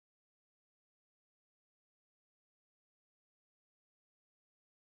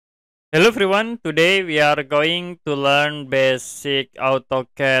Hello everyone, today we are going to learn basic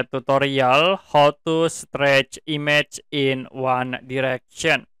AutoCAD tutorial how to stretch image in one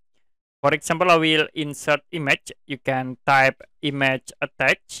direction. For example, I will insert image. You can type image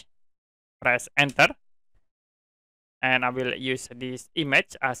attach, press enter, and I will use this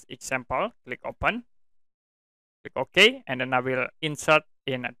image as example. Click open, click OK, and then I will insert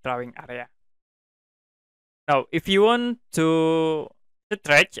in a drawing area. Now, if you want to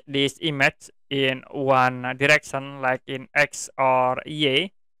stretch this image in one direction, like in X or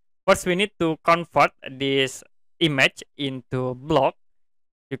Y, first we need to convert this image into block.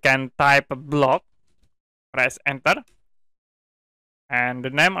 You can type block, press enter, and the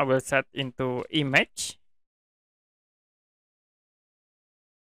name I will set into image.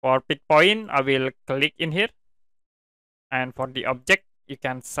 For pick point, I will click in here, and for the object, you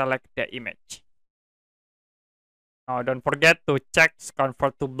can select the image. Now, don't forget to check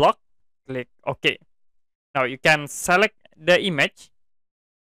convert to block, click OK. Now, you can select the image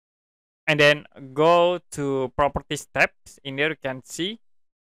and then go to properties tabs. In there, you can see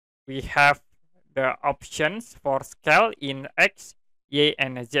we have the options for scale in X, Y,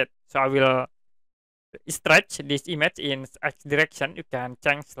 and Z. So I will stretch this image in X direction. You can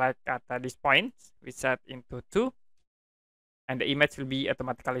change like at this point. We set into 2, and the image will be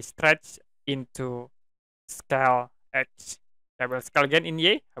automatically stretched into scale X. I will scale again in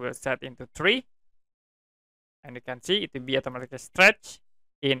Y. I will set into 3, and you can see it will be automatically stretched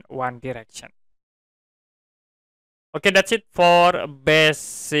in one direction. Okay, that's it for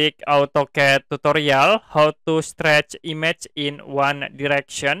basic AutoCAD tutorial, how to stretch image in one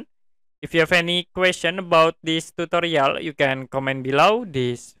direction. If you have any question about this tutorial, you can comment below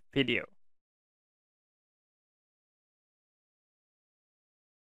this video.